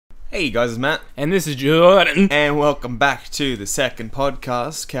Hey guys, it's Matt. And this is Jordan. And welcome back to the second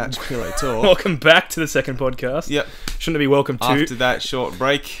podcast, Couch Pillow Talk. Welcome back to the second podcast. Yep. Shouldn't it be welcome to? After that short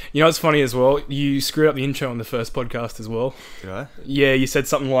break. You know what's funny as well? You screwed up the intro on the first podcast as well. Did I? Yeah, you said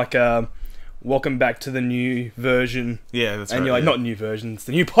something like, welcome back to the new version. Yeah, that's right. And you're like, not new version, it's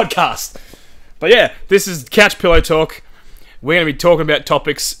the new podcast. But yeah, this is Couch Pillow Talk. We're going to be talking about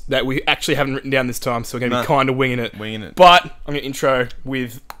topics that we actually haven't written down this time, so we're going to be kind of winging it. But I'm going to intro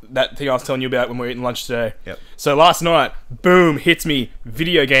with that thing I was telling you about when we were eating lunch today. Yep. So last night, boom, hits me,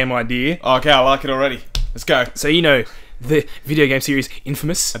 video game idea. Okay, I like it already. Let's go. So you know the video game series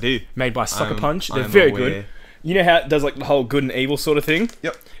Infamous? I do. Made by Sucker Punch. They're very good. You know how it does like the whole good and evil sort of thing?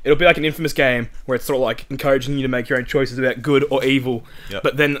 Yep. It'll be like an Infamous game where it's sort of like encouraging you to make your own choices about good or evil. Yep.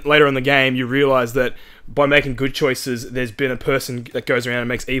 But then later in the game, you realise that by making good choices, there's been a person that goes around and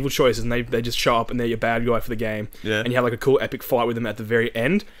makes evil choices, and they just show up and they're your bad guy for the game. Yeah. And you have like a cool epic fight with them at the very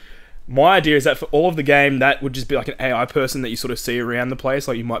end. My idea is that for all of the game, that would just be like an AI person that you sort of see around the place.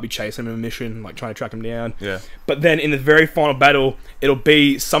 Like you might be chasing him in a mission, like trying to track him down. Yeah. But then in the very final battle, it'll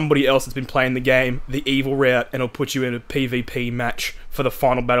be somebody else that's been playing the game, the evil route, and it'll put you in a PvP match for the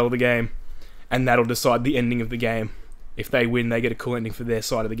final battle of the game. And that'll decide the ending of the game. If they win, they get a cool ending for their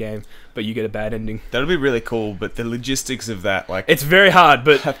side of the game, but you get a bad ending. That'll be really cool, but the logistics of that, like... It's very hard,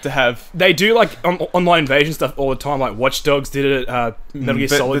 but... have to have... They do, like, online invasion stuff all the time, like Watch Dogs did it, Metal Gear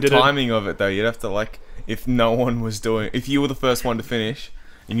Solid did it. the timing of it, though, you'd have to, like... If no one was doing... If you were the first one to finish,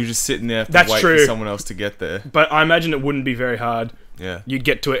 and you're just sitting there to wait for someone else to get there. But I imagine it wouldn't be very hard. Yeah. You'd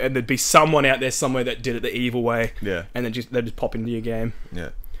get to it, and there'd be someone out there somewhere that did it the evil way. Yeah. And then they'd just pop into your game.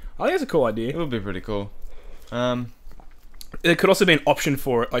 Yeah. I think that's a cool idea. It would be pretty cool. There could also be an option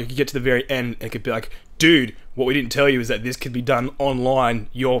for it. Like, you get to the very end, and it could be like, dude, what we didn't tell you is that this could be done online.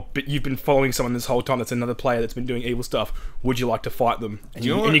 You've been following someone this whole time that's another player that's been doing evil stuff. Would you like to fight them? And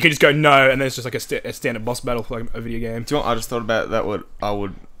you can just go, no, and then it's just like a standard boss battle for like a video game. Do you know what I just thought about? That I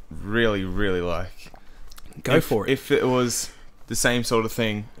would really, really like. Go for it. If it was the same sort of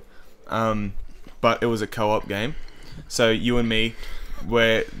thing, but it was a co-op game. So you and me,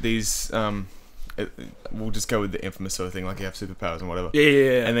 where these... we'll just go with the Infamous sort of thing, like you have superpowers and whatever.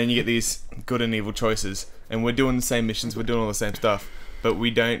 Yeah. And then you get these good and evil choices, and we're doing the same missions, we're doing all the same stuff, but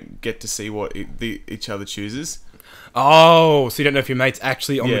we don't get to see what each other chooses. Oh, so you don't know if your mate's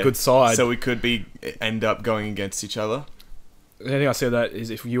actually on the good side. So we could end up going against each other. The only thing I say with that is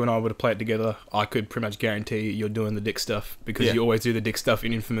if you and I were to play it together, I could pretty much guarantee you're doing the dick stuff, because you always do the dick stuff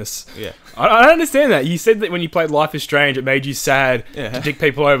in Infamous. Yeah. I don't understand that. You said that when you played Life is Strange, it made you sad to dick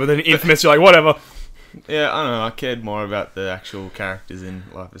people over. Then in Infamous, you're like, whatever. Yeah, I don't know. I cared more about the actual characters in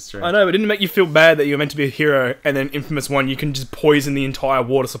Life is Strange. I know, but it didn't make you feel bad that you were meant to be a hero, and then Infamous 1, you can just poison the entire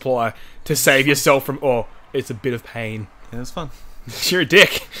water supply to save yourself from... Oh, it's a bit of pain. Yeah, it was fun. You're a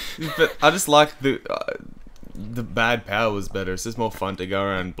dick. But I just like the bad power was better. It's just more fun to go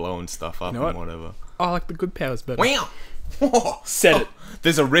around blowing stuff up and whatever. I like the good powers better. Wow! Said it.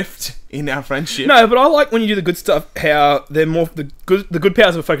 There's a rift in our friendship. No, but I like when you do the good stuff, how they're more... The good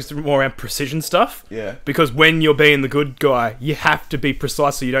powers are focused more around precision stuff. Yeah. Because when you're being the good guy, you have to be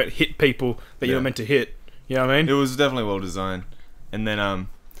precise so you don't hit people that you're not meant to hit. You know what I mean? It was definitely well designed. And then,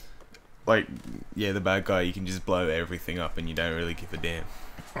 the bad guy, you can just blow everything up and you don't really give a damn.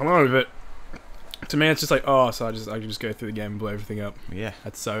 I know, but... To me, it's just like, so I can just go through the game and blow everything up. Yeah.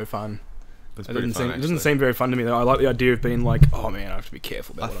 That's so fun. It doesn't seem very fun to me, though. I like the idea of being like, oh man, I have to be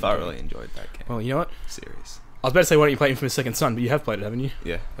careful about I thoroughly enjoyed that game. Well, you know what? Series. I was about to say, why don't you play Infamous Second Son, but you have played it, haven't you?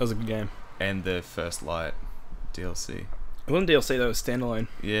 Yeah. That was a good game. And the First Light DLC. It wasn't DLC, though, it was standalone.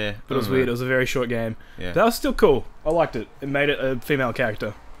 Yeah. But it was weird. It was a very short game. Yeah. But that was still cool. I liked it. It made it a female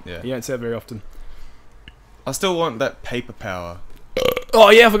character. Yeah. You don't see it very often. I still want that paper power.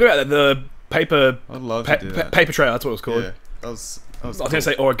 Oh, yeah, I forgot about that. The paper... I'd love to do that. Paper trail, that's what it was called. Yeah. I was going to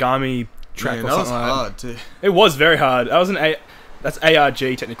say origami track or something like that. That was hard, too. It was very hard. That's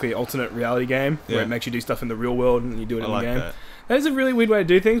ARG, technically, alternate reality game, where Yeah. it makes you do stuff in the real world and you do it in the game. That. That is a really weird way to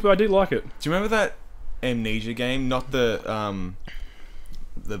do things, but I do like it. Do you remember that Amnesia game? Not the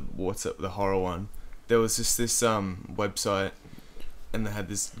horror one. There was just this website, and they had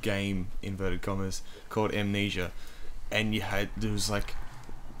this game, inverted commas, called Amnesia, and there was like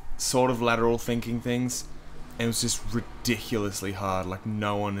sort of lateral thinking things, and it was just ridiculously hard. Like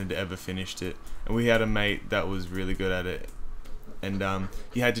no one had ever finished it, and we had a mate that was really good at it, and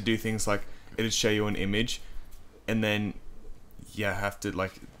you had to do things like it'd show you an image, and then you have to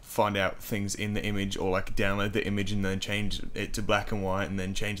like find out things in the image, or like download the image and then change it to black and white, and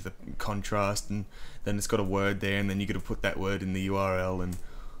then change the contrast, and then it's got a word there, and then you got to put that word in the URL, and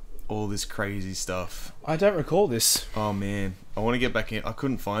all this crazy stuff. I don't recall this. Oh man, I want to get back in. I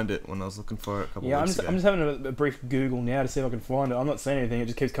couldn't find it when I was looking for it a couple weeks ago. I'm just having a brief Google now to see if I can find it. I'm not seeing anything. It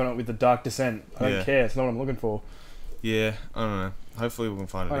just keeps coming up with the Dark Descent. I don't care. It's not what I'm looking for. Yeah, I don't know. Hopefully we can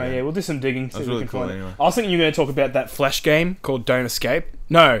find it. Yeah, we'll do some digging. See That's if we really can cool. find it. Anyway, I was thinking you were going to talk about that Flash game called Don't Escape.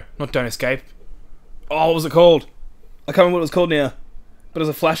 No, not Don't Escape. Oh, what was it called? I can't remember what it was called now. But it was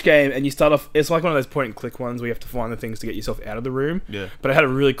a Flash game, and you start off... It's like one of those point-and-click ones where you have to find the things to get yourself out of the room. yeah. But it had a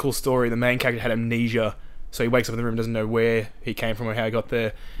really cool story. The main character had amnesia, so he wakes up in the room, doesn't know where he came from or how he got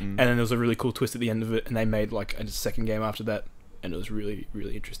there. And then there was a really cool twist at the end of it, and they made like a second game after that, and it was really,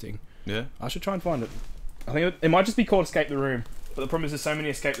 really interesting. Yeah. I should try and find it. I think it might just be called Escape the Room, but the problem is there's so many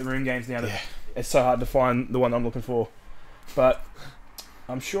Escape the Room games now that it's so hard to find the one I'm looking for. But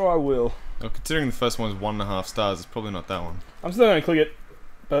I'm sure I will. Well, considering the first one was 1.5 stars, it's probably not that one. I'm still going to click it,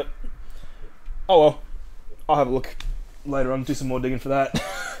 but oh well. I'll have a look later on, do some more digging for that.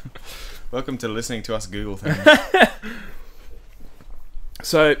 Welcome to listening to us Google things.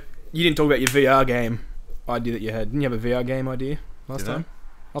 So, you didn't talk about your VR game idea that you had. Didn't you have a VR game idea last time?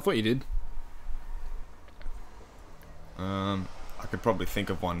 I thought you did. I could probably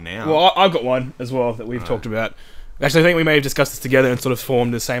think of one now. Well, I've got one as well that we've talked about. Actually, I think we may have discussed this together and sort of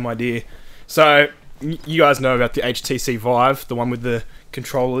formed the same idea. So, you guys know about the HTC Vive, the one with the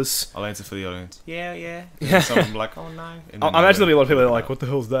controllers. I'll answer for the audience. Yeah. And some of them like, oh no. I imagine there'll be a lot of people that are like, what the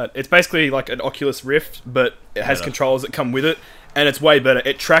hell's that? It's basically like an Oculus Rift, but it has controllers that come with it, and it's way better.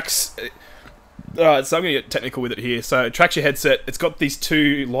 It tracks... so I'm going to get technical with it here. So it tracks your headset. It's got these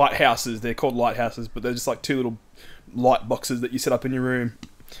two lighthouses. They're called lighthouses, but they're just like two little light boxes that you set up in your room.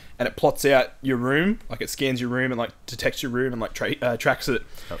 And it plots out your room, like it scans your room and like detects your room and like tracks it.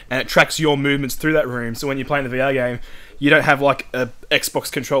 Yep. And it tracks your movements through that room. So when you're playing the VR game, you don't have like a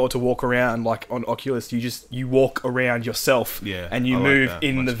Xbox controller to walk around like on Oculus. You walk around yourself, and you move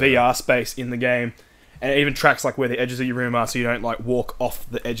in the VR space in the game. And it even tracks like where the edges of your room are, so you don't like walk off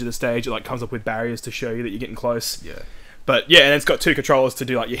the edge of the stage. It like comes up with barriers to show you that you're getting close. Yeah. But yeah, and it's got two controllers to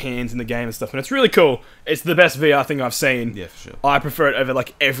do like your hands in the game and stuff, and it's really cool. It's the best VR thing I've seen. Yeah, for sure. I prefer it over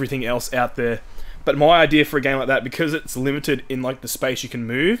like everything else out there. But my idea for a game like that, because it's limited in like the space you can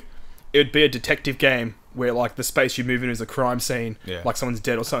move, it would be a detective game where like the space you move in is a crime scene, like someone's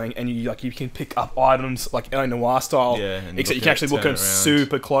dead or something, and you can pick up items like L.A. Noire style. Yeah, except you can actually look at them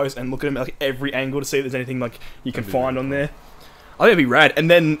super close and look at them at like every angle to see if there's anything like you can find on there. I think it'd be rad. And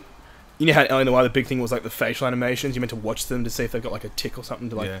then you know how L.A. Noire, the big thing was like the facial animations. You meant to watch them to see if they've got like a tick or something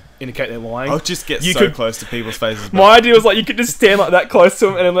to like indicate they're lying. I'll just get close to people's faces. My idea was like you could just stand like that close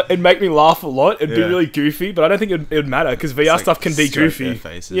to them and it'd make me laugh a lot. It'd be really goofy, but I don't think it would matter because VR stuff can be goofy.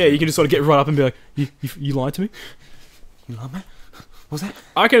 Yeah, you can just sort of get right up and be like, you lied to me? You lied, mate? What was that?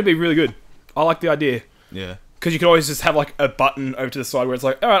 I reckon it'd be really good. I like the idea. Yeah. Because you can always just have like a button over to the side where it's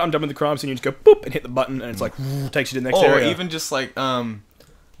like, alright, I'm done with the crime scene. You just go boop and hit the button and it's like takes you to the next area. Or even just like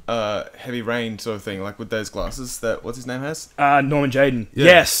heavy rain sort of thing, like with those glasses that what's his name has. Norman Jaden.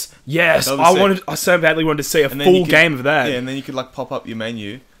 Yeah. Yes. I so badly wanted to see a full game of that. Yeah, and then you could like pop up your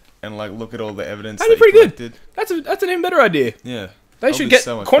menu and like look at all the evidence. That'd be pretty good. That's an even better idea. Yeah. They should get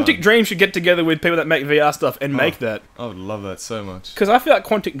Quantic Dream should get together with people that make VR stuff and make that. I would love that so much. Because I feel like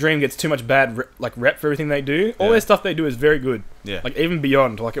Quantic Dream gets too much bad rep for everything they do. All their stuff they do is very good. Yeah. Like even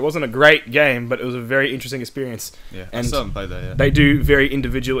Beyond, like it wasn't a great game, but it was a very interesting experience. Yeah. And I still haven't played that yet. They do very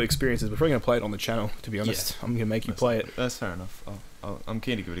individual experiences. We're probably gonna play it on the channel. To be honest, I'm gonna make you play it. That's fair enough. I'm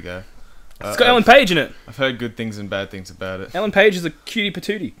keen to give it a go. It's got Ellen Page in it. I've heard good things and bad things about it. Ellen Page is a cutie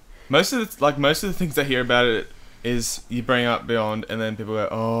patootie. Most of the things I hear about it is you bring up Beyond and then people go,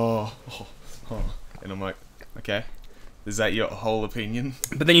 oh, and I'm like, okay, is that your whole opinion?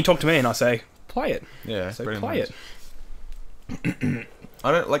 But then you talk to me and I say, play it. Yeah, so play it.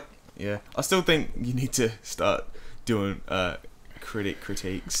 I don't like. Yeah, I still think you need to start doing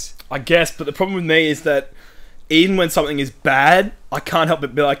critiques. I guess, but the problem with me is that even when something is bad, I can't help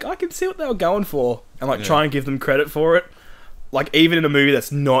but be like, I can see what they were going for, and like try and give them credit for it. Like even in a movie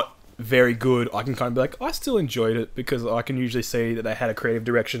that's not very good, I can kind of be like, I still enjoyed it because I can usually see that they had a creative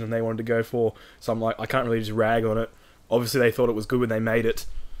direction and they wanted to go for. So I'm like, I can't really just rag on it. Obviously, they thought it was good when they made it.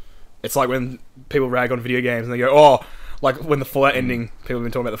 It's like when people rag on video games and they go, oh, like when the Fallout ending. People have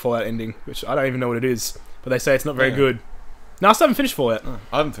been talking about the Fallout ending, which I don't even know what it is, but they say it's not very good. No, I still haven't finished Fallout. Oh,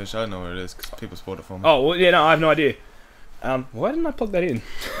 I haven't finished. I don't know what it is because people spoiled it for me. Oh well, yeah, no, I have no idea. Why didn't I plug that in?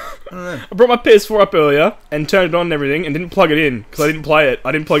 I don't know. I brought my PS4 up earlier and turned it on and everything and didn't plug it in because I didn't play it.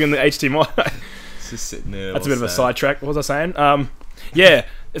 I didn't plug in the HDMI. It's just sitting there. That's a bit of a sidetrack. What was I saying? Yeah,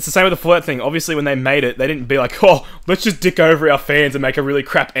 It's the same with the Fallout thing. Obviously, when they made it, they didn't be like, oh, let's just dick over our fans and make a really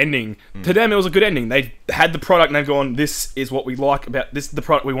crap ending. To them, it was a good ending. They had the product and they've gone, this is what we like about this is the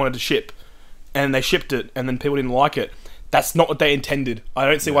product we wanted to ship. And they shipped it, and then people didn't like it. That's not what they intended. I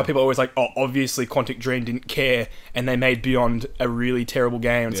don't see why people are always like, oh, obviously Quantic Dream didn't care and they made Beyond a really terrible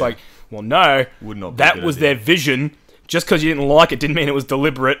game. It's like, well, no, that was their vision. Just because you didn't like it didn't mean it was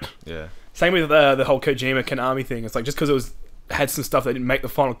deliberate. Yeah. Same with the whole Kojima Konami thing. It's like, just because it had some stuff that didn't make the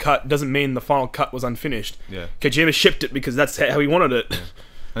final cut doesn't mean the final cut was unfinished. Yeah. Kojima shipped it because that's how he wanted it. Yeah.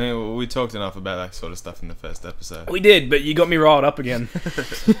 I think we talked enough about that sort of stuff in the first episode. We did, but you got me riled up again.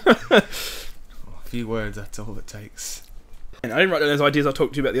 A few words, that's all it takes. And I didn't write down those ideas I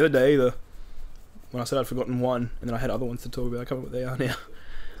talked to you about the other day either. When I said I'd forgotten one, and then I had other ones to talk about. I can't remember what they are now.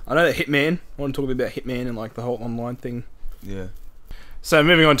 I know that Hitman. I want to talk a bit about Hitman and like the whole online thing. Yeah. So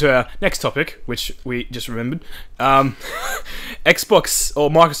moving on to our next topic, which we just remembered. Xbox or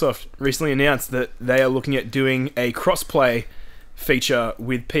Microsoft recently announced that they are looking at doing a cross-play feature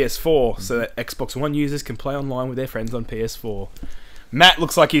with PS4 so that Xbox One users can play online with their friends on PS4. Matt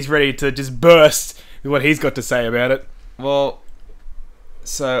looks like he's ready to just burst with what he's got to say about it. Well,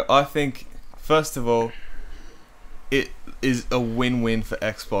 so I think, first of all, it is a win-win for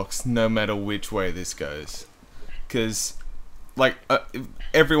Xbox no matter which way this goes. Because, like,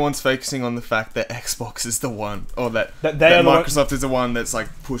 everyone's focusing on the fact that Xbox is the one, or that Microsoft is the one that's, like,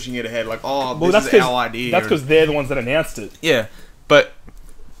 pushing it ahead. Like, oh, well, this is our idea. That's because they're the ones that announced it. Yeah, but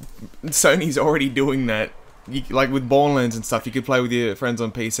Sony's already doing that. Like, with Borderlands and stuff, you could play with your friends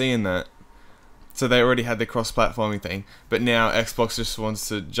on PC and that. So they already had the cross-platforming thing, but now Xbox just wants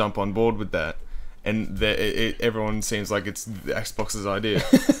to jump on board with that, and everyone seems like it's Xbox's idea.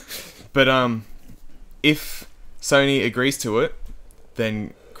 But if Sony agrees to it,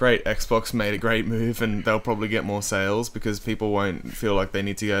 then great. Xbox made a great move, and they'll probably get more sales because people won't feel like they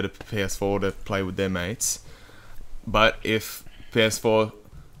need to go to PS4 to play with their mates. But if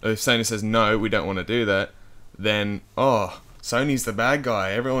Sony says no, we don't want to do that, then Sony's the bad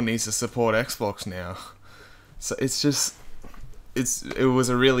guy. Everyone needs to support Xbox now. So it was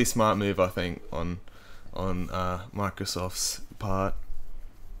a really smart move, I think, on Microsoft's part.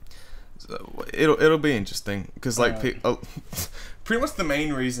 So it'll be interesting because pretty much the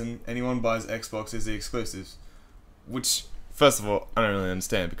main reason anyone buys Xbox is the exclusives, which first of all I don't really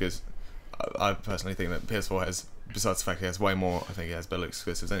understand because I personally think that PS4 has, besides the fact it has way more, I think it has better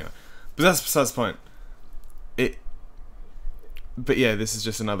exclusives anyway. But that's besides the point. But yeah, this is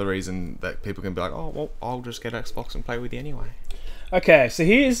just another reason that people can be like, oh, well, I'll just get Xbox and play with you anyway. Okay, so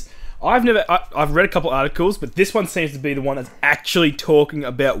I've read a couple articles, but this one seems to be the one that's actually talking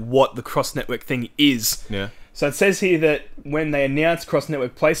about what the cross-network thing is. Yeah. So it says here that when they announced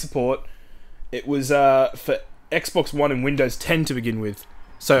cross-network play support, it was for Xbox One and Windows 10 to begin with.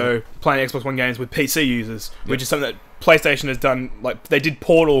 So playing Xbox One games with PC users, which is something that PlayStation has done. Like, they did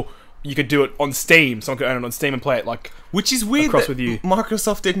Portal. You could do it on Steam. Someone could own it on Steam and play it, like, which is weird across that with you.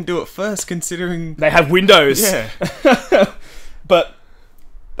 Microsoft didn't do it first, considering they have Windows. Yeah. But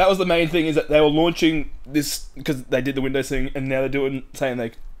that was the main thing, is that they were launching this because they did the Windows thing, and now they're saying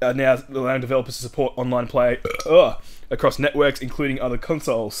they are now allowing developers to support online play across networks, including other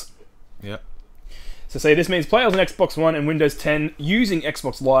consoles. Yeah. So say this means players on Xbox One and Windows 10 using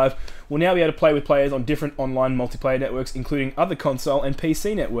Xbox Live will now be able to play with players on different online multiplayer networks, including other console and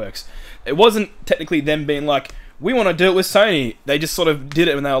PC networks. It wasn't technically them being like, we want to do it with Sony. They just sort of did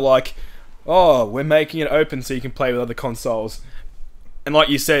it when they were like, oh, we're making it open so you can play with other consoles. And like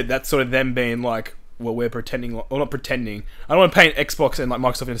you said, that's sort of them being like, well, we're pretending, or not pretending. I don't want to paint Xbox and like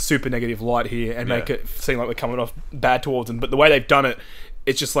Microsoft in a super negative light here and make it seem like we're coming off bad towards them. But the way they've done it,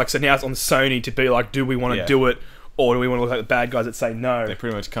 it's just like, so now it's on Sony to be like, do we want to do it, or do we want to look like the bad guys that say no? They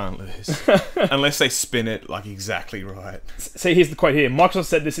pretty much can't lose. Unless they spin it like exactly right. See, here's the quote here. Microsoft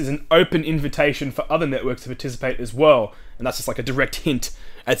said this is an open invitation for other networks to participate as well. And that's just like a direct hint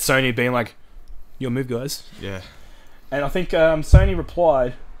at Sony being like, your move, guys. Yeah. And I think Sony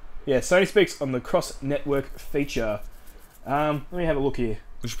replied, Sony speaks on the cross-network feature. Let me have a look here.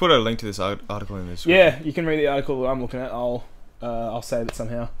 We should put a link to this article in this. Yeah, you can read the article that I'm looking at. I'll save it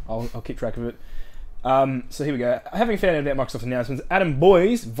somehow. I'll keep track of it. So here we go. Having found out about Microsoft announcements, Adam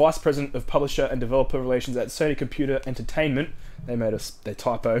Boyes, Vice President of Publisher and Developer Relations at Sony Computer Entertainment, they made their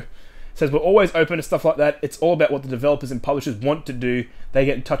typo, says we're always open to stuff like that. It's all about what the developers and publishers want to do. They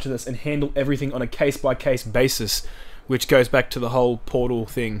get in touch with us and handle everything on a case-by-case basis, which goes back to the whole Portal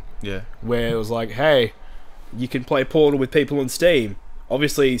thing. Yeah. Where it was like, hey, you can play Portal with people on Steam.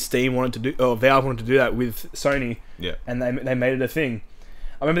 Obviously, Steam wanted to do, or Valve wanted to do that with Sony. Yeah. And they made it a thing.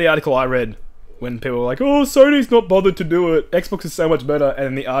 I remember the article I read when people were like, "Oh, Sony's not bothered to do it. Xbox is so much better."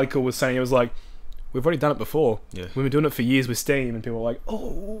 And the article was saying it was like, "We've already done it before. Yeah. We've been doing it for years with Steam." And people were like,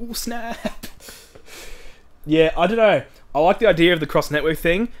 "Oh, snap." Yeah, I don't know. I like the idea of the cross network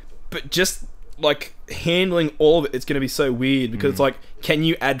thing, but just like handling all of it, it's going to be so weird because it's like, can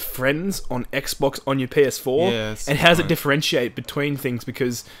you add friends on Xbox on your PS4? Yeah, and how does it differentiate between things?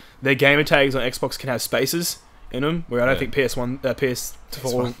 Because their gamer tags on Xbox can have spaces in them, where I don't think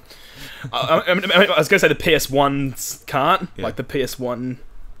PS4. I was going to say the PS1s can't, like the PS1.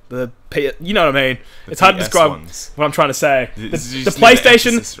 You know what I mean? It's hard to describe what I'm trying to say. The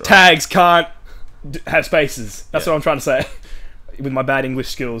PlayStation tags can't have spaces. That's what I'm trying to say with my bad English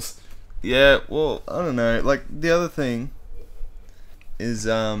skills. Yeah, well, I don't know. Like, the other thing is,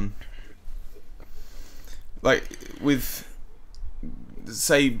 like, with,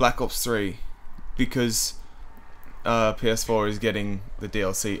 say, Black Ops 3, because PS4 is getting the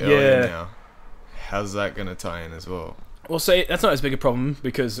DLC earlier now, how's that going to tie in as well? Well, see, that's not as big a problem,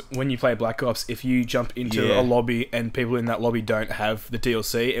 because when you play Black Ops, if you jump into a lobby and people in that lobby don't have the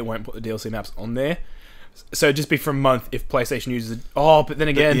DLC, it won't put the DLC maps on there. So it'd just be for a month if PlayStation users... Oh, but then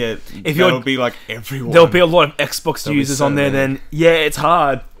again... if that'll be like everyone. There'll be a lot of Xbox users on there then. Yeah, it's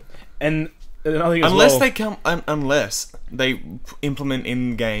hard. And another thing unless they implement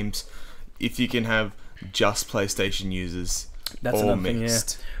in games, if you can have just PlayStation users, that's all another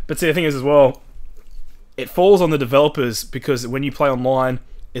mixed. Thing, yeah. But see, the thing is as well, it falls on the developers, because when you play online,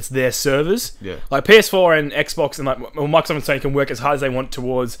 it's their servers. Yeah. Like PS4 and Xbox and Microsoft and Sony can work as hard as they want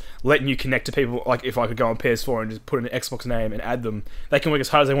towards letting you connect to people. Like, if I could go on PS4 and just put in an Xbox name and add them, they can work as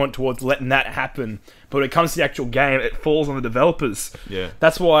hard as they want towards letting that happen. But when it comes to the actual game, it falls on the developers. Yeah.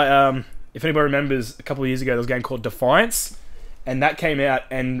 That's why, if anybody remembers, a couple of years ago, there was a game called Defiance, and that came out,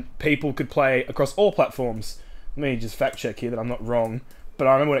 and people could play across all platforms. Let me just fact check here that I'm not wrong. But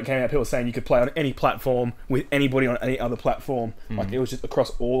I remember when it came out, people were saying you could play on any platform with anybody on any other platform. Like, it was just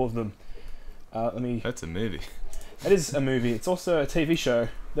across all of them. That's a movie. It is a movie. It's also a TV show.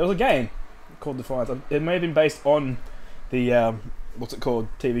 There was a game called Defiance. It may have been based on the what's it called?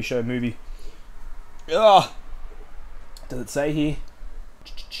 TV show movie. Does it say here?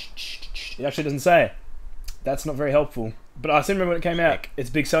 It actually doesn't say. That's not very helpful. But I still remember when it came out.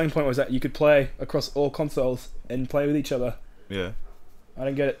 Its big selling point was that you could play across all consoles and play with each other. Yeah. I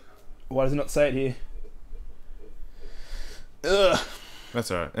don't get it. Why does it not say it here? Ugh.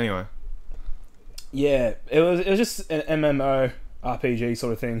 That's alright. Anyway. Yeah, it was just an MMO RPG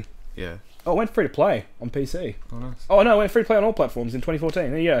sort of thing. Yeah. Oh, it went free to play on PC. Oh, nice. Oh no, it went free to play on all platforms in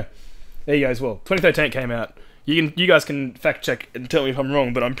 2014. There you go. There you go as well. 2013 it came out. You guys can fact check and tell me if I'm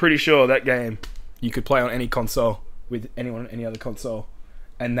wrong, but I'm pretty sure that game you could play on any console with anyone on any other console,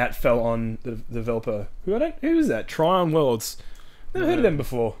 and that fell on the developer. Who is that? Tryon Worlds. Never heard of them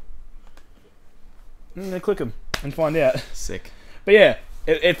before. Click them and find out. Sick. But yeah,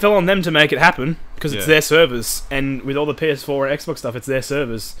 it fell on them to make it happen, because it's their servers, and with all the PS4 and Xbox stuff, it's their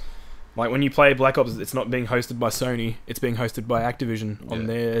servers. Like, when you play Black Ops, it's not being hosted by Sony, it's being hosted by Activision on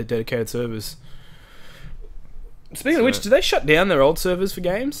their dedicated servers. Speaking of which, do they shut down their old servers for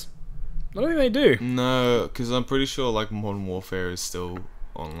games? I don't think they do. No, because I'm pretty sure like Modern Warfare is still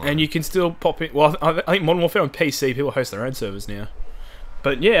online. And you can still pop in... Well, I think Modern Warfare on PC, people host their own servers now.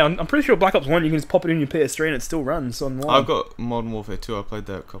 But yeah, I'm pretty sure Black Ops 1, you can just pop it in your PS3 and it still runs online. I've got Modern Warfare 2. I played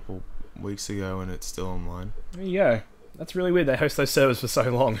that a couple weeks ago and it's still online. There you go. That's really weird. They host those servers for so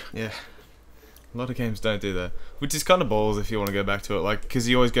long. Yeah. A lot of games don't do that. Which is kind of balls if you want to go back to it. Like, because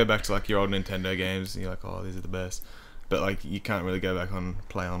you always go back to like your old Nintendo games and you're like, oh, these are the best. But like, you can't really go back on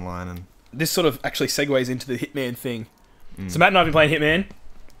play online. And this sort of actually segues into the Hitman thing. So Matt and I have been playing Hitman.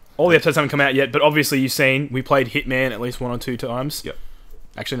 All the episodes haven't come out yet, but obviously you've seen we played Hitman at least 1 or 2 times. Yep.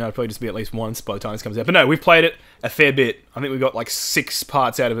 Actually, no, it'll probably just be at least once by the time this comes out. But no, we've played it a fair bit. I think we got like 6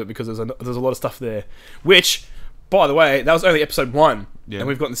 parts out of it because there's a lot of stuff there. Which, by the way, that was only episode 1. Yeah. And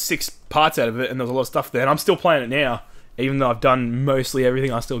we've gotten 6 parts out of it, and there's a lot of stuff there. And I'm still playing it now. Even though I've done mostly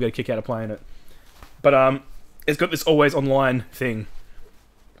everything, I still get a kick out of playing it. But it's got this always online thing,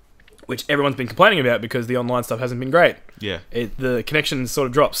 which everyone's been complaining about because the online stuff hasn't been great. Yeah. The connection sort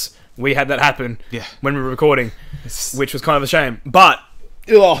of drops. We had that happen when we were recording, which was kind of a shame. But,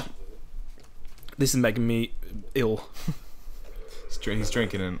 this is making me ill. He's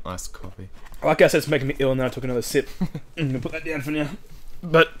drinking an iced coffee. Like I said, it's making me ill, and then I took another sip. I'm going to put that down for now.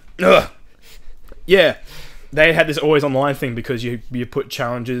 But, yeah, they had this always online thing because you put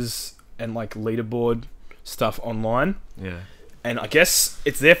challenges and like leaderboard stuff online. Yeah. And I guess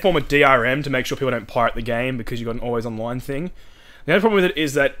it's their form of DRM to make sure people don't pirate the game because you've got an always online thing. The only problem with it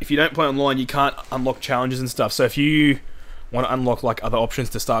is that if you don't play online, you can't unlock challenges and stuff. So if you want to unlock like other options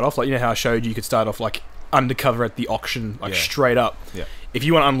to start off, like you know how I showed you could start off like undercover at the auction, like straight up. Yeah. If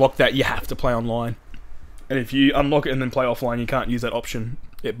you want to unlock that, you have to play online. And if you unlock it and then play offline, you can't use that option.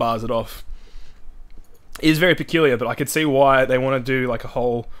 It bars it off. It is very peculiar, but I could see why they want to do like a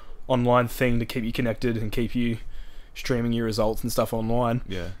whole online thing to keep you connected and keep you streaming your results and stuff online.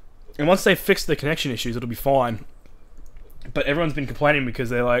 Yeah. And once they fix the connection issues, it'll be fine. But everyone's been complaining because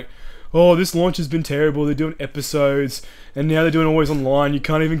they're like, oh, this launch has been terrible. They're doing episodes, and now they're doing always online. You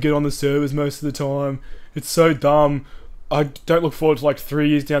can't even get on the servers most of the time. It's so dumb. I don't look forward to like 3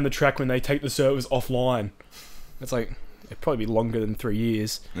 years down the track when they take the servers offline. It's like, it'd probably be longer than 3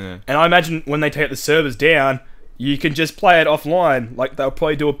 years. Yeah. And I imagine when they take the servers down, you can just play it offline. Like, they'll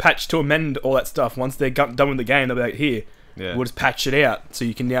probably do a patch to amend all that stuff. Once they're done with the game, they'll be like, here, we'll just patch it out. So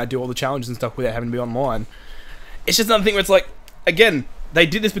you can now do all the challenges and stuff without having to be online. It's just another thing where it's like, again, they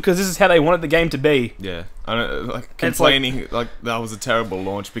did this because this is how they wanted the game to be. Yeah. I don't like complaining like that was a terrible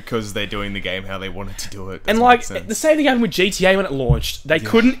launch because they're doing the game how they wanted to do it. And like, the same thing happened with GTA when it launched. They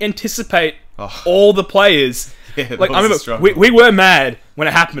couldn't anticipate Oh. all the players. Yeah, Like, I remember, we were mad when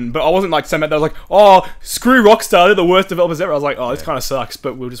it happened, but I wasn't like so mad that I was like, oh, screw Rockstar, they're the worst developers ever. I was like, oh, this kind of sucks,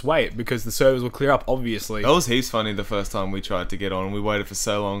 but we'll just wait because the servers will clear up, obviously. That was heaps funny the first time we tried to get on. We waited for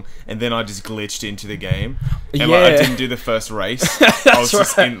so long, and then I just glitched into the game. And like, I didn't do the first race. I was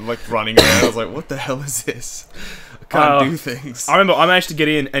just like running around. I was like, what the hell is this? I can't do things. I remember I managed to get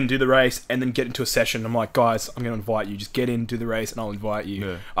in and do the race and then get into a session. I'm like, guys, I'm going to invite you. Just get in, do the race, and I'll invite you.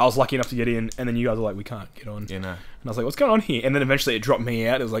 Yeah. I was lucky enough to get in, and then you guys were like, we can't get on. Yeah, no. And I was like, what's going on here? And then eventually it dropped me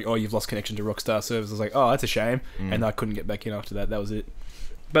out. It was like, oh, you've lost connection to Rockstar servers. I was like, oh, that's a shame. And I couldn't get back in after that. That was it.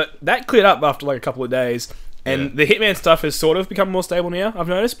 But that cleared up after like a couple of days. And the Hitman stuff has sort of become more stable now, I've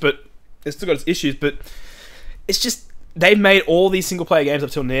noticed. But it's still got its issues. But it's just, they've made all these single-player games up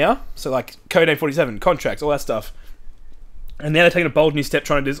till now. So like Codename 47, Contracts, all that stuff. And now they're taking a bold new step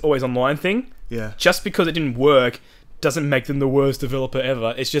trying to do this always online thing. Yeah. Just because it didn't work doesn't make them the worst developer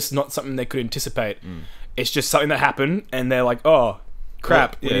ever. It's just not something they could anticipate. It's just something that happened, and they're like, oh,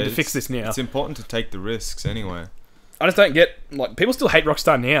 crap, we need to fix this now. It's important to take the risks anyway. I just don't get, like, people still hate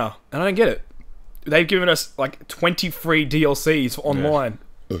Rockstar now, and I don't get it. They've given us, like, 20 free DLCs for online.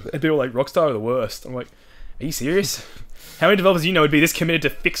 And people are like, Rockstar are the worst. I'm like, are you serious? How many developers do you know would be this committed to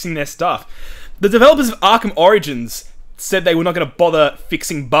fixing their stuff? The developers of Arkham Origins said they were not going to bother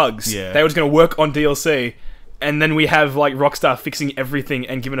fixing bugs. Yeah. They were just going to work on DLC. And then we have, like, Rockstar fixing everything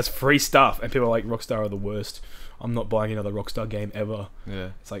and giving us free stuff. And people are like, Rockstar are the worst. I'm not buying another Rockstar game ever. Yeah.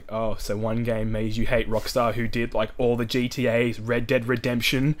 It's like, oh, so one game made you hate Rockstar who did, like, all the GTAs, Red Dead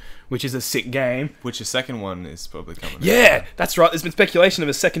Redemption, which is a sick game. Which the second one is probably coming out. Yeah, that's right. There's been speculation of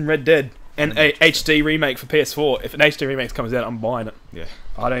a second Red Dead and a HD remake for PS4. If an HD remake comes out, I'm buying it. Yeah.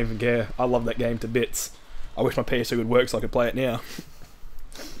 I don't even care. I love that game to bits. I wish my PS3 would work so I could play it now.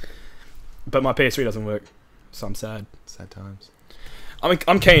 But my PS3 doesn't work. So I'm sad. Sad times.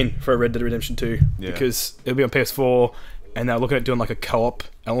 I'm keen for a Red Dead Redemption 2 because it'll be on PS4 and they're looking at doing like a co-op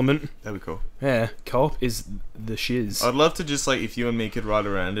element. That'd be cool. Yeah, co-op is the shiz. I'd love to just like if you and me could ride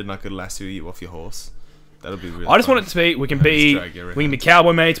around and I could lasso you off your horse. That'd be really I just want it to be we can be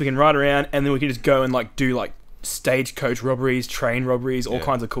cowboy mates, we can ride around and then we can just go and like do like stagecoach robberies, train robberies, all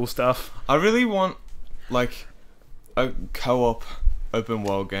kinds of cool stuff. I really want like a co-op open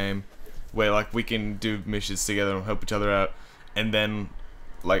world game where like we can do missions together and help each other out, and then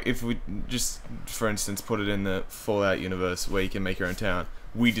like if we just for instance put it in the Fallout universe where you can make your own town,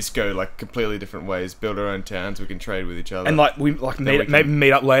 we just go like completely different ways, build our own towns, we can trade with each other, and like we like maybe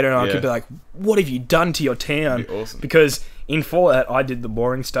meet up later and I could be like, what have you done to your town? That'd be awesome. Because in Fallout I did the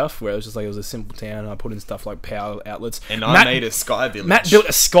boring stuff where it was just like it was a simple town and I put in stuff like power outlets, and I made a sky village. Matt built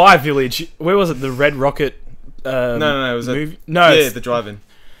a sky village. Where was it? The Red Rocket no, it was the drive-in.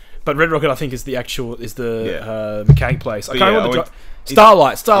 But Red Rocket, I think, is the mechanic place. I can't remember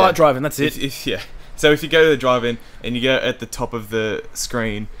Starlight Drive-In. That's it. So if you go to the drive-in and you go at the top of the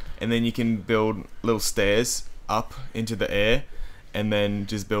screen, and then you can build little stairs up into the air, and then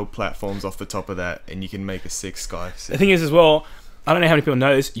just build platforms off the top of that, and you can make a sick sky. The thing is, as well, I don't know how many people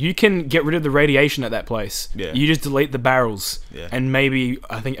know this. You can get rid of the radiation at that place. Yeah. You just delete the barrels. Yeah. And maybe,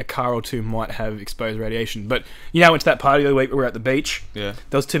 I think, a car or two might have exposed radiation. But, you know, I went to that party the other week where we were at the beach. Yeah.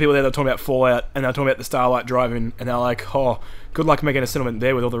 There was two people there that were talking about Fallout, and they were talking about the Starlight Drive-In, and they were like, oh, good luck making a settlement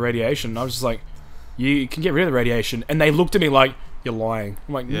there with all the radiation. And I was just like, you can get rid of the radiation. And they looked at me like, you're lying.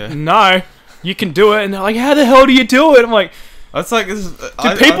 I'm like, no, you can do it. And they're like, how the hell do you do it? I'm like... It's like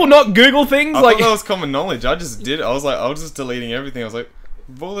do people not Google things? I thought that was common knowledge. I just did it. I was just deleting everything. I was like,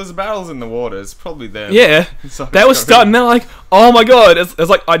 Well, there's barrels in the water. It's probably them. Yeah, So they were it's starting. They're like, oh my god! It's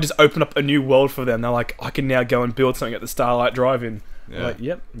like I just opened up a new world for them. They're like, I can now go and build something at the Starlight Drive-In. Yeah. Like,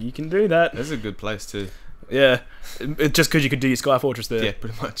 yep, you can do that. That's a good place too. Yeah, just because you could do your Sky Fortress there. Yeah,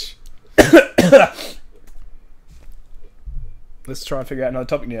 pretty much. Let's try and figure out another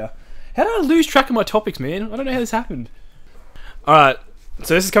topic now. How did I lose track of my topics, man? I don't know how this happened. Alright,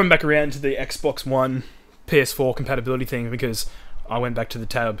 so this is coming back around to the Xbox One PS4 compatibility thing because I went back to the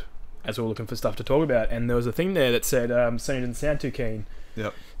tab as we were looking for stuff to talk about, and there was a thing there that said Sony didn't sound too keen.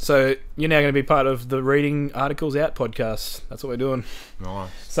 Yep. So you're now going to be part of the Reading Articles Out podcast. That's what we're doing. Nice.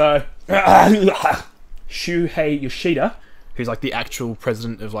 So, Shuhei Yoshida, who's like the actual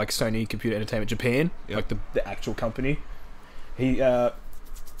president of like Sony Computer Entertainment Japan, Yep. like the actual company, he was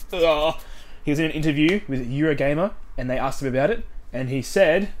in an interview with Eurogamer, and they asked him about it, and he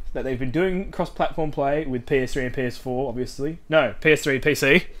said that they've been doing cross-platform play with PS3 and PS4, obviously. No, PS3 and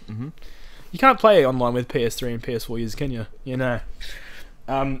PC. Mm-hmm. You can't play online with PS3 and PS4 users, can you? You know.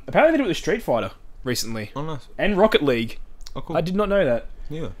 Apparently they did it with Street Fighter recently. Oh, nice. And Rocket League. Oh, cool. I did not know that.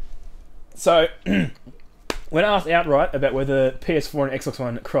 Yeah. So, when asked outright about whether PS4 and Xbox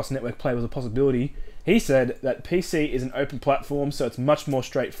One cross-network play was a possibility, he said that PC is an open platform, so it's much more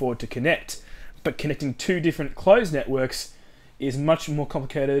straightforward to connect. But connecting two different closed networks is much more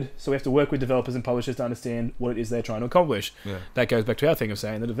complicated, so we have to work with developers and publishers to understand what it is they're trying to accomplish. Yeah. That goes back to our thing of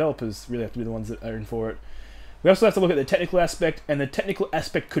saying the developers really have to be the ones that are in for it. We also have to look at the technical aspect, and the technical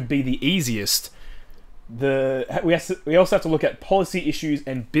aspect could be the easiest. We also have to look at policy issues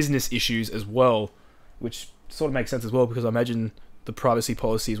and business issues as well, which sort of makes sense as well, because I imagine the privacy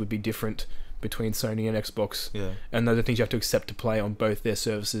policies would be different between Sony and Xbox. Yeah. And those are things you have to accept to play on both their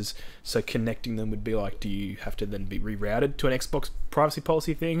services. So connecting them would be like, do you have to then be rerouted to an Xbox privacy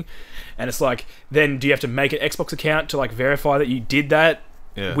policy thing? And it's like, then do you have to make an Xbox account to like verify that you did that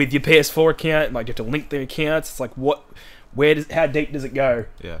with your PS4 account? Like, you have to link the accounts. It's like, how deep does it go?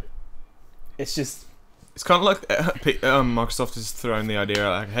 Yeah. It's just... It's kind of like Microsoft has thrown the idea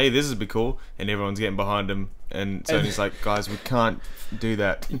out, like, hey, this would be cool, and everyone's getting behind them, and Sony's like, guys, we can't do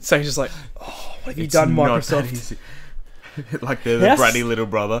that. Sony's just like, oh, what have you It's done, not Microsoft? that easy. Like they're the bratty little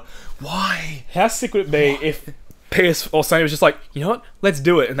brother. Why? How sick would it be if PS or Sony was just like, you know what, let's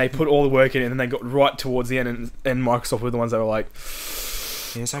do it, and they put all the work in, and then they got right towards the end, and Microsoft were the ones that were like,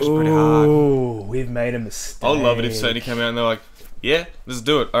 yeah, it's actually pretty hard. ooh, we've made a mistake. I'd love it if Sony came out and they're like, yeah, let's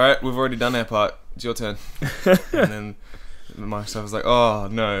do it. All right, we've already done our part. It's your turn. And then Microsoft was like, oh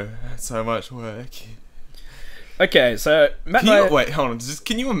no, that's so much work. Okay, so Matt Wait, hold on.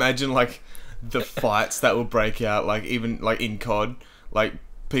 Can you imagine like the fights that would break out, like even like in COD, like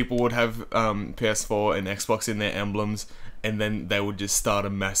people would have PS4 and Xbox in their emblems, and then they would just start a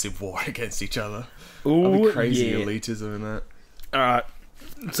massive war against each other. Ooh, That'd be crazy yeah. elitism in that. Alright,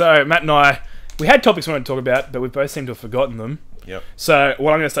 so Matt and I, we had topics we wanted to talk about, but we both seem to have forgotten them. Yep. So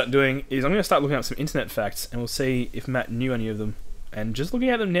what I'm going to start doing is I'm going to start looking up some internet facts, and we'll see if Matt knew any of them. And just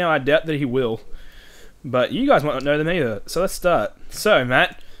looking at them now, I doubt that he will. But you guys might not know them either. So let's start. So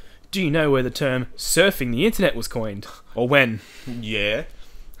Matt, do you know where the term surfing the internet was coined? Or when? Yeah.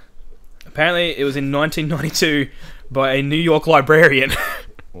 Apparently it was in 1992 by a New York librarian.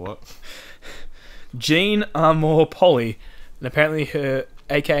 What? Jean Armour Polly. And apparently her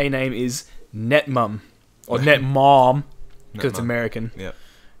AKA name is NetMum. Or NetMom. Because it's American. Yeah.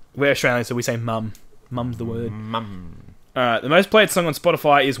 We're Australian, so we say mum. Mum's the word. Mum. Alright, the most played song on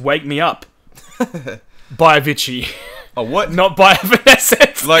Spotify is Wake Me Up by Avicii. Oh, what? Not by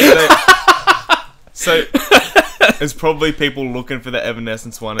Evanescence. Like so it's probably people looking for the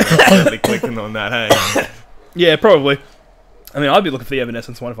Evanescence one and accidentally clicking on that, hey? Yeah, probably. I mean, I'd be looking for the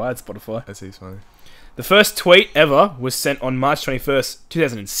Evanescence one if I had Spotify. That seems funny. The first tweet ever was sent on March 21st,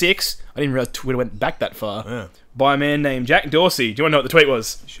 2006. I didn't realise Twitter went back that far. Yeah. By a man named Jack Dorsey. Do you want to know what the tweet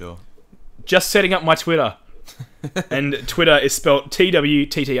was? Sure. Just setting up my Twitter. And Twitter is spelled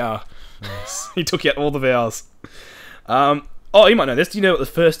TWTTR. Nice. He took out all the vowels. Oh, you might know this. Do you know what the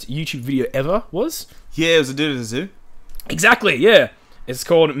first YouTube video ever was? Yeah, it was a dude at the zoo. Exactly, yeah. It's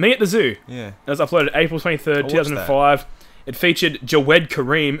called Me at the Zoo. Yeah. It was uploaded April 23rd, 2005. It featured Jawed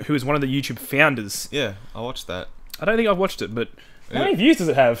Kareem, who is one of the YouTube founders. Yeah, I watched that. I don't think I've watched it, but how many views does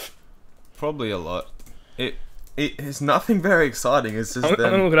it have? Probably a lot. It's nothing very exciting. It's just I'm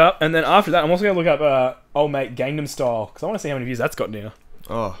going to look it up, and then after that, I'm also going to look up Old Mate Gangnam Style, because I want to see how many views that's got now.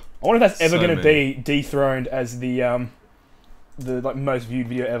 Oh. I wonder if that's ever So going to be dethroned as the like most viewed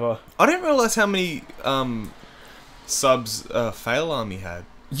video ever. I didn't realise how many subs Fail Army had.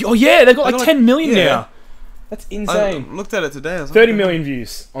 Oh yeah, they've got like 10 million yeah. now. That's insane. I looked at it today. I was like, 30 million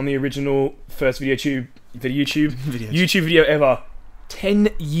views on the original first YouTube video ever. 10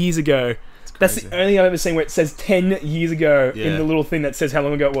 years ago. That's the only thing I've ever seen where it says 10 years ago in the little thing that says how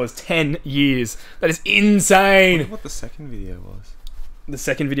long ago it was. 10 years. That is insane. I wonder what the second video was. The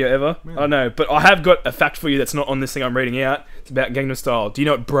second video ever? I don't know. But I have got a fact for you that's not on this thing I'm reading out. It's about Gangnam Style. Do you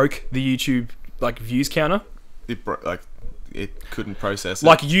know it broke the YouTube views counter? It broke, it couldn't process it.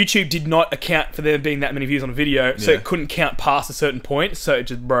 Like, YouTube did not account for there being that many views on a video, so it couldn't count past a certain point, so it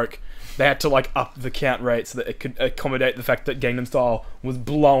just broke. They had to up the count rate so that it could accommodate the fact that Gangnam Style was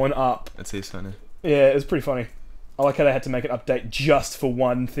blowing up. That's his funny. Yeah, it was pretty funny. I like how they had to make an update just for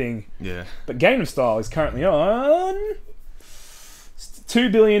one thing. Yeah. But Gangnam Style is currently on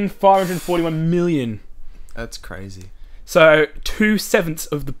 2,541,000,000. That's crazy. So 2/7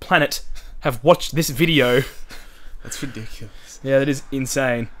 of the planet have watched this video. That's ridiculous. Yeah, that is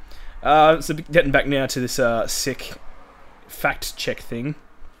insane. So getting back now to this sick fact check thing.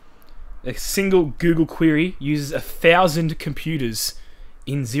 A single Google query uses 1,000 computers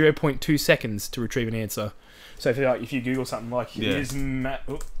in 0.2 seconds to retrieve an answer. So if you Google something like is Matt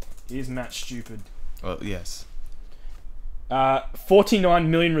stupid? Well, yes. 49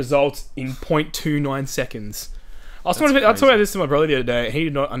 million results in 0.29 seconds. I was talking about this to my brother the other day. He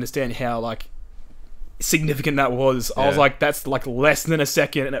did not understand how significant that was. I was like, that's less than a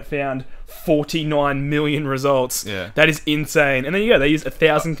second, and it found 49 million results. Yeah, that is insane. And then they used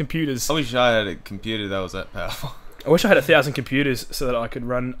 1,000 computers. I wish I had a computer that was that powerful. I wish I had 1,000 computers so that I could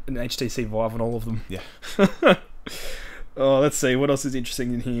run an HTC Vive on all of them. Yeah. Oh, let's see what else is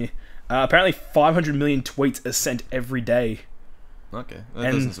interesting in here. Apparently 500 million tweets are sent every day. Okay,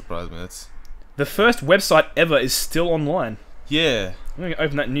 that doesn't surprise me. That's the first website ever is still online. Yeah. I'm gonna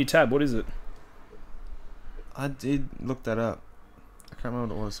open that new tab. What is it? I did look that up. I can't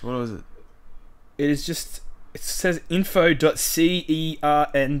remember what it was. What was it? It is just... It says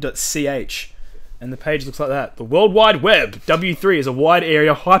info.cern.ch. And the page looks like that. The World Wide Web, W3, is a wide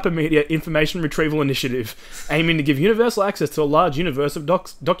area hypermedia information retrieval initiative aiming to give universal access to a large universe of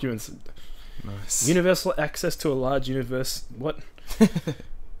documents. Nice. Universal access to a large universe... What?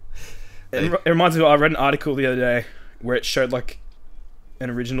 It reminds me of... I read an article the other day where it showed an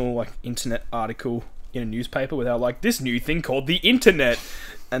original internet article in a newspaper without this new thing called the internet,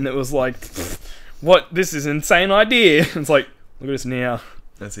 and it was what, this is an insane idea. It's look at this now.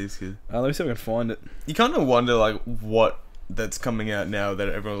 That seems good. Let me see if I can find it. You kind of wonder what that's coming out now that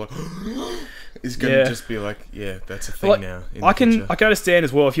everyone's is gonna just be yeah, that's a thing now. I can understand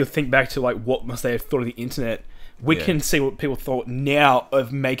as well if you think back to what must they have thought of the internet. We can see what people thought now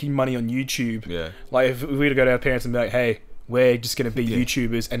of making money on YouTube. Yeah. If we were to go to our parents and be hey, we're just gonna be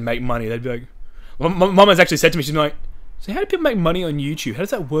YouTubers and make money, they'd be my mum has actually said to me, she's been so how do people make money on YouTube? How does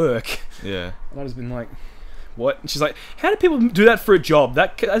that work? Yeah. And I've just been what? And she's how do people do that for a job?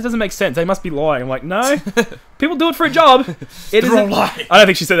 That doesn't make sense. They must be lying. I'm no. People do it for a job. It isn't lying. I don't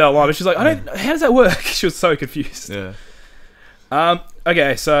think she said that online, but she's how does that work? She was so confused. Yeah.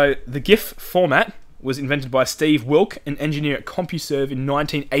 Okay, so the GIF format was invented by Steve Wilk, an engineer at CompuServe in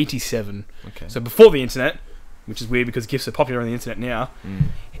 1987. Okay. So before the internet, which is weird because GIFs are popular on the internet now.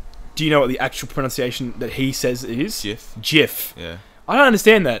 Do you know what the actual pronunciation that he says it is? GIF. GIF. Yeah. I don't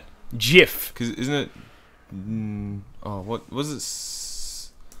understand that. GIF. Because isn't it... what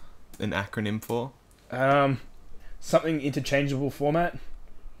was it an acronym for? Something interchangeable format.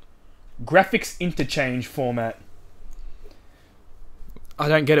 Graphics interchange format. I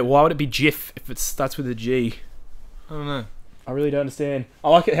don't get it. Why would it be GIF if it starts with a G? I don't know. I really don't understand. I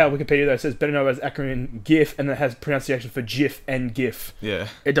like it how Wikipedia though says better known as acronym GIF, and then it has pronunciation for GIF and GIF. Yeah.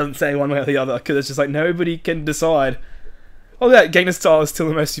 It doesn't say one way or the other because it's just nobody can decide. Oh, that Gangnam Style is still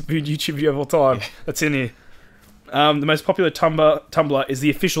the most viewed YouTube video of all time. Yeah. That's in here. The most popular Tumblr is the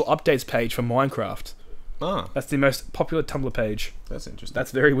official updates page for Minecraft. Oh. That's the most popular Tumblr page. That's interesting.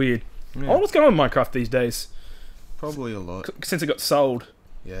 That's very weird. Yeah. I wonder what's going on with Minecraft these days. Probably a lot. Since it got sold.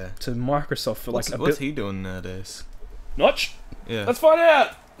 Yeah. To Microsoft for what's he doing nowadays? Notch? Yeah. Let's find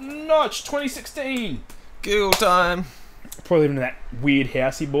out. Notch 2016. Google time. Probably living in that weird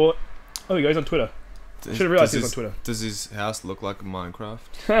house he bought. Oh, he goes on Twitter. Should have realised he was on Twitter. Does his house look like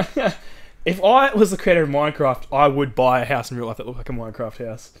Minecraft? If I was the creator of Minecraft, I would buy a house in real life that looked like a Minecraft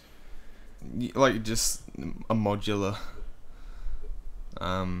house. Just a modular.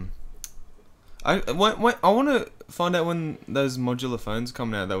 I want to find out when those modular phones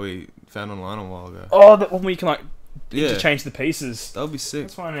coming out that we found online a while ago. Oh, that one where you can interchange the pieces. That would be sick.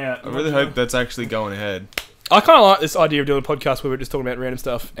 Let's find out. I really hope that's actually going ahead. I kind of like this idea of doing a podcast where we're just talking about random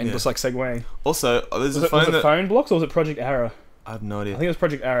stuff and just segueing. Also, there's a phone. Was it Phone Blocks or was it Project Arrow? I have no idea. I think it was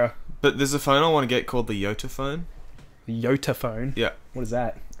Project Arrow. But there's a phone I want to get called the Yota phone. The Yota phone? Yeah. What is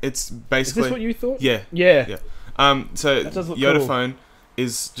that? It's basically... Is this what you thought? Yeah. Yeah. Yeah. So That does look Yoda cool. phone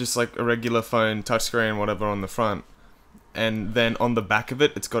is just like a regular phone, touchscreen, whatever on the front, and then on the back of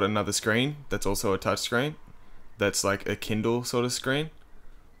it, it's got another screen that's also a touchscreen. That's like a Kindle sort of screen,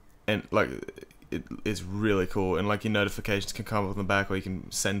 and like it is really cool. And like your notifications can come up on the back, or you can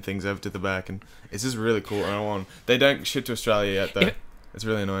send things over to the back, and it's just really cool. And I want. They don't ship to Australia yet though. It's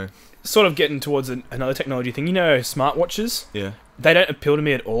really annoying. Sort of getting towards another technology thing. You know, smartwatches. Yeah. They don't appeal to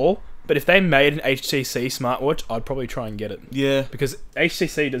me at all. But if they made an HTC smartwatch, I'd probably try and get it. Yeah. Because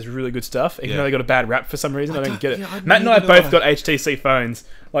HTC does really good stuff, even Yeah. though they got a bad rap for some reason. I don't get it. yeah, I Matt and I neither both do I. got HTC phones.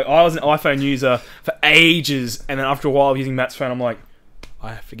 Like, I was an iPhone user for ages, and then after a while of using Matt's phone, I'm like,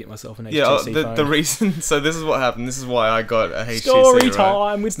 I have to get myself an HTC Yeah, phone. the reason. So this is what happened. This is why I got a HTC. Story right?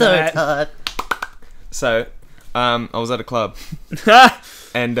 time with Matt. So, I was at a club,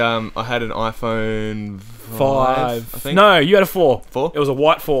 and I had an iPhone 5, I think. No, you had a 4. 4? It was a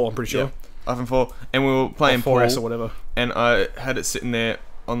white 4, I'm pretty sure. Yeah. iPhone 4, and we were Or playing pool, 4S or whatever. and I had it sitting there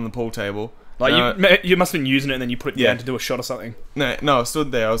on the pool table. Like, And you must have been using it and then you put it Yeah. down to do a shot or something. no, I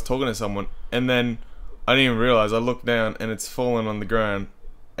stood there. I was talking to someone, and then I didn't even realize. I looked down, and it's fallen on the ground,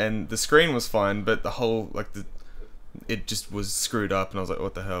 and the screen was fine, but the whole it just was screwed up, and I was like,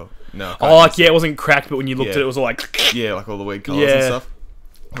 "What the hell?" No. I can't Oh, like, use yeah, it wasn't cracked, but when you looked Yeah. at it, it was all like... Yeah, like all the weird colours Yeah. and stuff.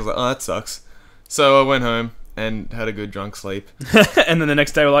 I was like, "Oh, that sucks." So I went home and had a good drunk sleep. And then the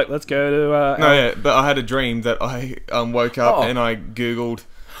next day we're like, let's go to... No, yeah, but I had a dream that I woke up Oh. and I googled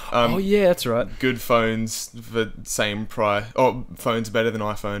oh, yeah, that's right. good phones for the same price, or phones better than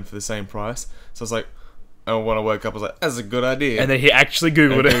iPhone for the same price. So I was like, and when I woke up, I was like, that's a good idea. And then he actually And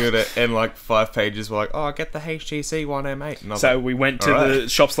Googled it. Googled it, and like 5 pages were like, oh, get the HTC One M8. And I was So like, we went to Alright. the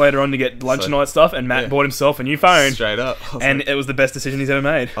shops later on to get lunch So- and all that stuff, and Matt yeah. bought himself a new phone. straight up. I was And like, it was the best decision he's ever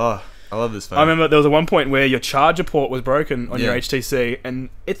made. oh, I love this phone. I remember there was a one point where your charger port was broken on your Yeah. HTC, and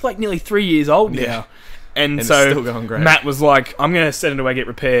it's like nearly 3 years old now. Yeah. And And so it's still going great. Matt was like, I'm going to send it away, get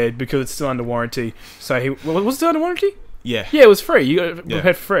repaired, because it's still under warranty. So he... Well, was it still under warranty? Yeah. Yeah, it was free. You got it Yeah.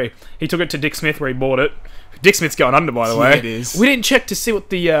 repaired for free. He took it to Dick Smith where he bought it. Dick Smith's going under, by the Yeah, way. it is. We didn't check to see what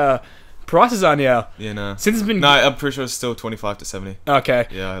the prices are now. Yeah, no. Since it's been... No, I'm pretty sure it's still 25 to 70. Okay.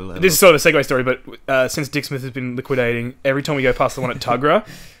 Yeah, I love This is sort of a segue story, but since Dick Smith has been liquidating, every time we go past the one at Tugra,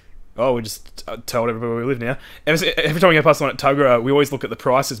 oh, we just told everybody where we live now. Every time we go past the one at Tugra, we always look at the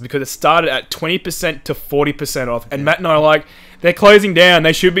prices because it started at 20% to 40% off. And Matt and I are like, they're closing down.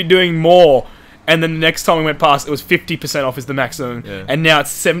 They should be doing more. And then the next time we went past, it was 50% off is the maximum. Yeah. And now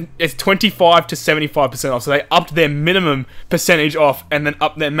it's 25 to 75% off. So they upped their minimum percentage off and then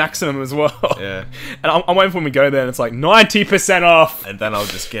upped their maximum as well. Yeah. And I'm waiting for when we go there and it's like 90% off. And then I'll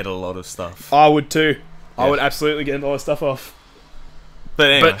just get a lot of stuff. I would too. I Yeah. would absolutely get all the stuff off. But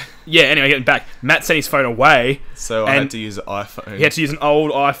anyway, But yeah, anyway, getting back, Matt sent his phone away. so I and had to use an iPhone. He had to use an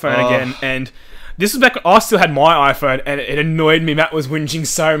old iPhone Oh. again, and this was back when I still had my iPhone, and it annoyed me. Matt was whinging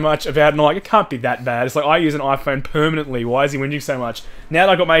so much about it, and I'm like, it can't be that bad. It's like, I use an iPhone permanently. Why is he whinging so much? Now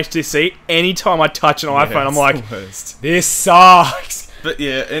that I got my HTC, anytime I touch an Yeah, iPhone, I'm it's like, the worst. this sucks. But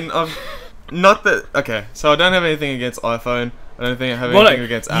yeah, and I've not that. Okay, so I don't have anything against iPhone. I don't think I have Well, anything no,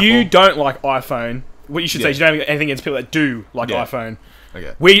 against Apple. you don't like iPhone. What you should say Yeah. is you don't have anything against people that do like Yeah. iPhone.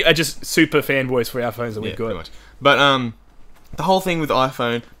 Okay. We are just super fanboys for our phones that Yeah, we've pretty got. much. But the whole thing with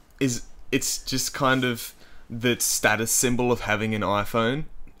iPhone is it's just kind of the status symbol of having an iPhone.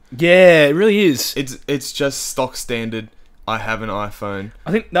 Yeah, it really is. It's just stock standard. I have an iPhone.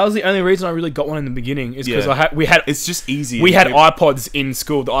 I think that was the only reason I really got one in the beginning is because Yeah. we had It's just easy. we had iPods in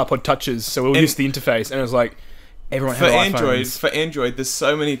school, the iPod Touches, so we And- used the interface, and it was like everyone for had Android. iPhones. For Android, there's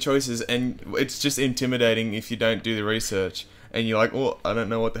so many choices, and it's just intimidating if you don't do the research. And you're like, oh, I don't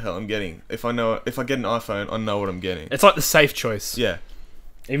know what the hell I'm getting. If I get an iPhone, I know what I'm getting. It's like the safe choice, Yeah.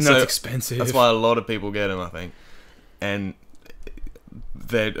 even though So, it's expensive. That's why a lot of people get them, I think. And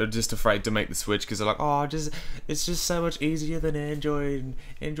they're just afraid to make the switch because they're like, oh, it's just so much easier than Android. And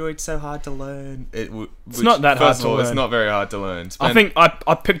Android's so hard to learn. It's not that hard first of to all, It's learn. not very hard to learn. I think I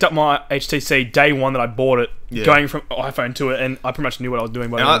picked up my HTC day one that I bought it, Yeah. going from iPhone to it, and I pretty much knew what I was doing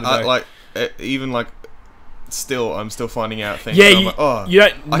by the And end of the day. I like even like still, I'm still finding out things. yeah, and I'm you, like, oh, you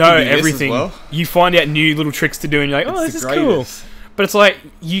don't I know can do this as everything. well. You find out new little tricks to do, and you're like, oh, it's this the is cool. greatest. But it's like,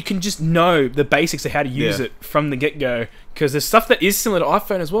 you can just know the basics of how to use Yeah. it from the get-go. Because there's stuff that is similar to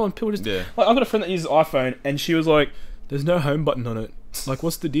iPhone as well, and people just... Yeah. Like, I've got a friend that uses iPhone, and she was like, there's no home button on it. Like,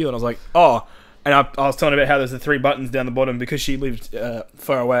 what's the deal? And I was like, oh... And I was telling her about how there's the 3 buttons down the bottom because she lived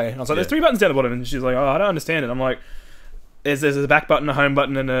far away. And I was like, Yeah. there's 3 buttons down the bottom. And she's like, oh, I don't understand it. I'm like, there's a back button, a home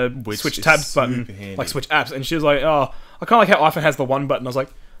button, and a Which switch is tabs super button. handy. Like, switch apps. And she was like, oh, I kind of like how iPhone has the 1 button. I was like,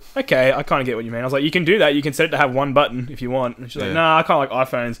 okay, I kind of get what you mean. I was like, you can do that. You can set it to have one button if you want. And she's like, nah, I kind of like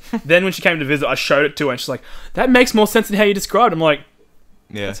iPhones. Then when she came to visit, I showed it to her, and she's like, that makes more sense than how you described it. I'm like,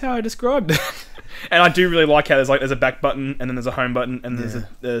 that's how I described it. And I do really like how there's a back button, and then there's a home button, and there's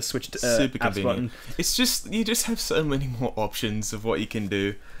a switch super apps convenient button. It's just, you just have so many more options of what you can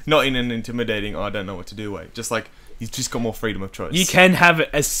do. Not in an intimidating, I don't know what to do way. Just like, you've just got more freedom of choice. You can have it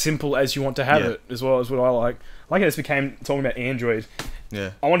as simple as you want to have it, as well as what I like. I like how this became talking about Android.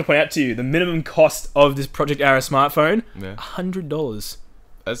 Yeah. I want to point out to you, the minimum cost of this Project Arrow smartphone, $100.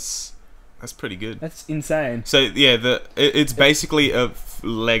 That's pretty good. That's insane. So yeah, it's basically a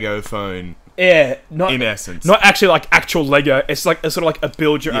Lego phone. Yeah, in essence, not actually like actual Lego. It's like a sort of like a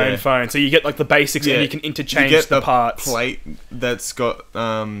build your own phone. So you get like the basics, and you can interchange the parts. Plate that's got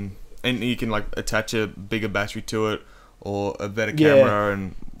and you can like attach a bigger battery to it, or a better camera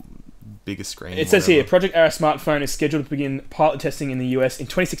and bigger screen. It says here, Project Arrow smartphone is scheduled to begin pilot testing in the US in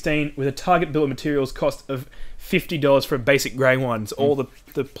 2016 with a target bill of materials cost of $50 for a basic grey one. So all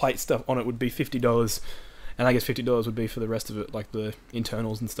the plate stuff on it would be $50, and I guess $50 would be for the rest of it, like the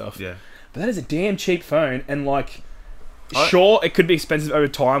internals and stuff. Yeah. But that is a damn cheap phone, and like, sure, it could be expensive over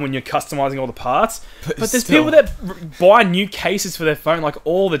time when you're customizing all the parts, but there's people that buy new cases for their phone like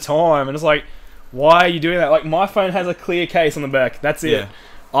all the time, and it's like, why are you doing that? Like, my phone has a clear case on the back. That's it.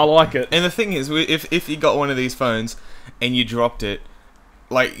 I like it. And the thing is, if you got one of these phones and you dropped it,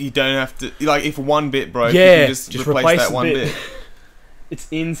 like, you don't have to, like, if one bit broke, you can just replace that one bit. It's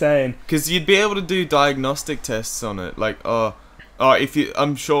insane. Because you'd be able to do diagnostic tests on it, like,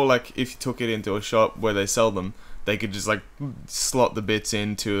 I'm sure, like, if you took it into a shop where they sell them, they could just like slot the bits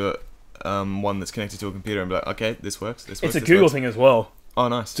into one that's connected to a computer and be like, okay, this works. It's a Google thing as well. Oh,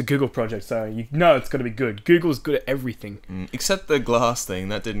 nice. It's a Google project, so you know it's got to be good. Google's good at everything. Except the glass thing,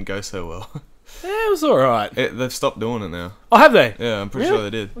 that didn't go so well. Yeah, it was alright. They've stopped doing it now. Oh, have they? Yeah, I'm pretty sure they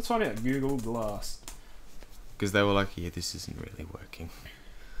did. Let's find out. Google Glass. Because they were like, yeah, this isn't really working.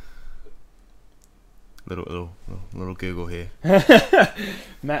 Little Google here.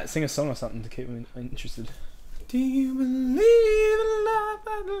 Matt, sing a song or something to keep me interested. Do you believe in love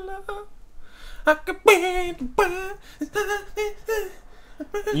and love? I could be the one.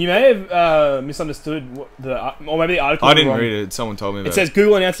 You may have misunderstood or maybe the article. I didn't read it. Someone told me about it. It says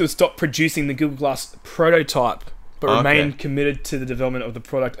Google announced it would stop producing the Google Glass prototype, but remain committed to the development of the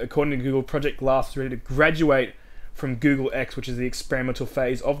product. According to Google, Project Glass is ready to graduate from Google X, which is the experimental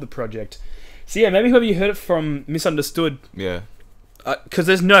phase of the project. So yeah, maybe whoever you heard it from misunderstood. Yeah. Because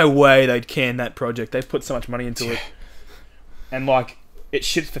there's no way they'd can that project. They've put so much money into it. And like, it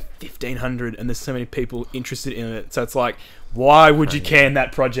ships for $1,500 and there's so many people interested in it. So it's like, why would you can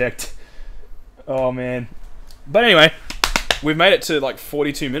that project? Oh man. But anyway, we've made it to like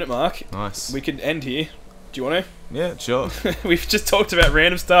 42-minute mark. Nice. We could end here. Do you want to? Yeah, sure. We've just talked about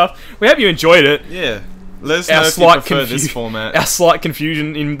random stuff. We hope you enjoyed it. Yeah. Let us know if you prefer this format. Our slight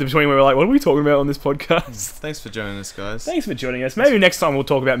confusion in between where we're like, what are we talking about on this podcast? Thanks for joining us, guys. Thanks for joining us. Maybe next time we'll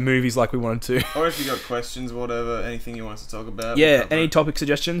talk about movies like we wanted to. Or if you got questions or whatever, anything you want us to talk about. Yeah, any topic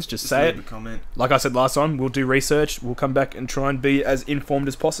suggestions, just say it. Leave a comment. Like I said last time, we'll do research. We'll come back and try and be as informed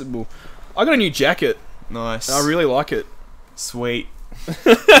as possible. I got a new jacket. Nice. I really like it. Sweet.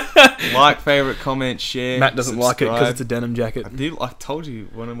 Like, favorite, comment, share. Matt doesn't like it because subscribe. it's a denim jacket. I told you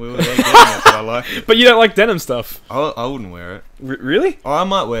when we were there getting it that I like it. But you don't like denim stuff. I wouldn't wear it. Really? Or I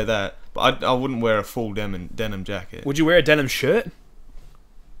might wear that, but I wouldn't wear a full denim jacket. Would you wear a denim shirt?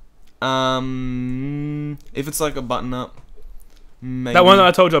 If it's like a button up, maybe. That one that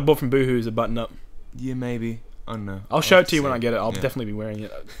I told you I bought from Boohoo is a button up. Yeah, maybe. I don't know. I'll show it to you when I get it. I'll definitely be wearing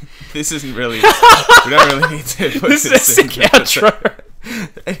it. This isn't really. We don't really need to put this is a sick outro.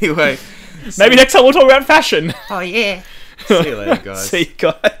 Anyway, maybe next time we'll talk about fashion. Oh yeah. See you later, guys. See you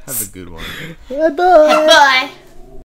guys. Have a good one. Bye bye. Bye.